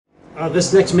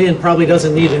This next man probably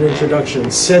doesn't need an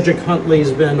introduction. Cedric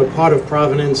Huntley's been a part of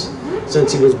Providence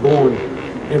since he was born.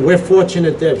 And we're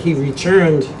fortunate that he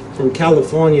returned from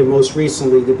California most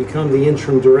recently to become the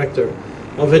interim director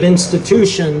of an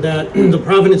institution that the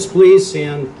Providence Police,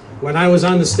 and when I was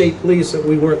on the state police, that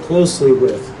we work closely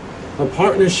with. A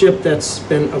partnership that's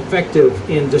been effective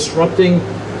in disrupting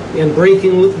and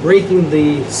breaking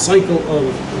the cycle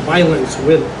of violence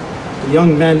with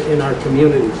young men in our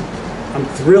community. I'm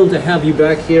thrilled to have you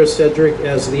back here, Cedric,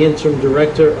 as the interim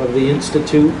director of the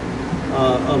Institute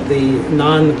of the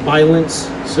Non-Violence.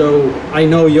 So I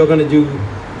know you're going to do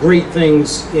great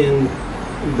things in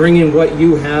bringing what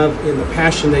you have and the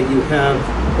passion that you have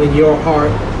in your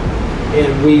heart,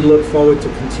 and we look forward to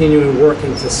continuing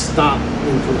working to stop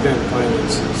and prevent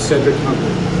violence. Cedric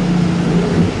Huntley.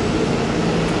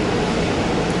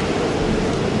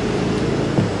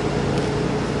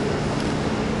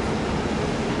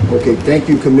 Okay, thank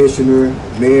you, Commissioner,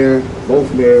 Mayor, both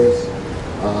mayors,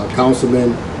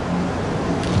 Councilman,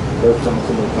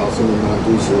 Councilman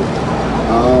Marducci.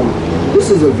 This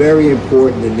is a very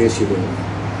important initiative.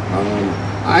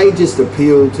 I just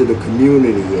appeal to the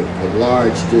community at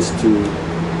large just to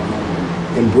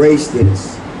embrace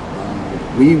this.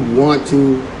 We want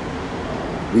to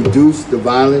reduce the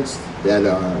violence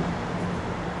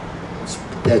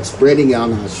that's spreading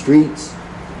on our streets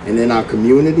and in our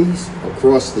communities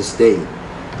across the state.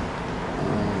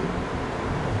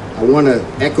 I want to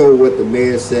echo what the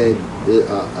mayor said.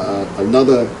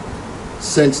 Another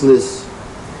senseless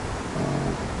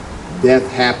death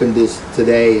happened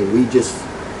today, and we just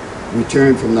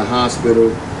returned from the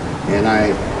hospital, and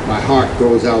my heart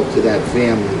goes out to that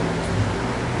family.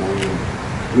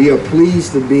 We are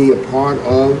pleased to be a part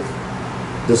of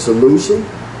the solution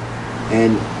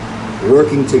and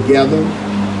working together.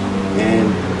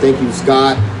 And thank you,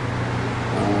 Scott,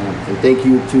 and thank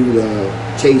you to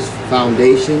the Chase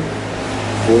Foundation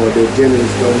for their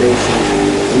generous donation.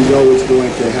 We know it's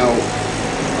going to help.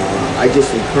 I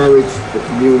just encourage the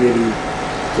community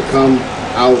to come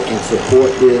out and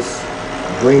support this,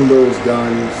 bring those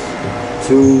guns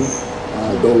to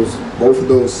both of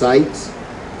those sites,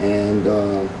 and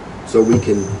so we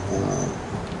can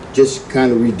just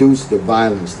kind of reduce the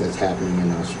violence that's happening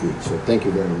in our streets. So thank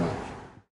you very much.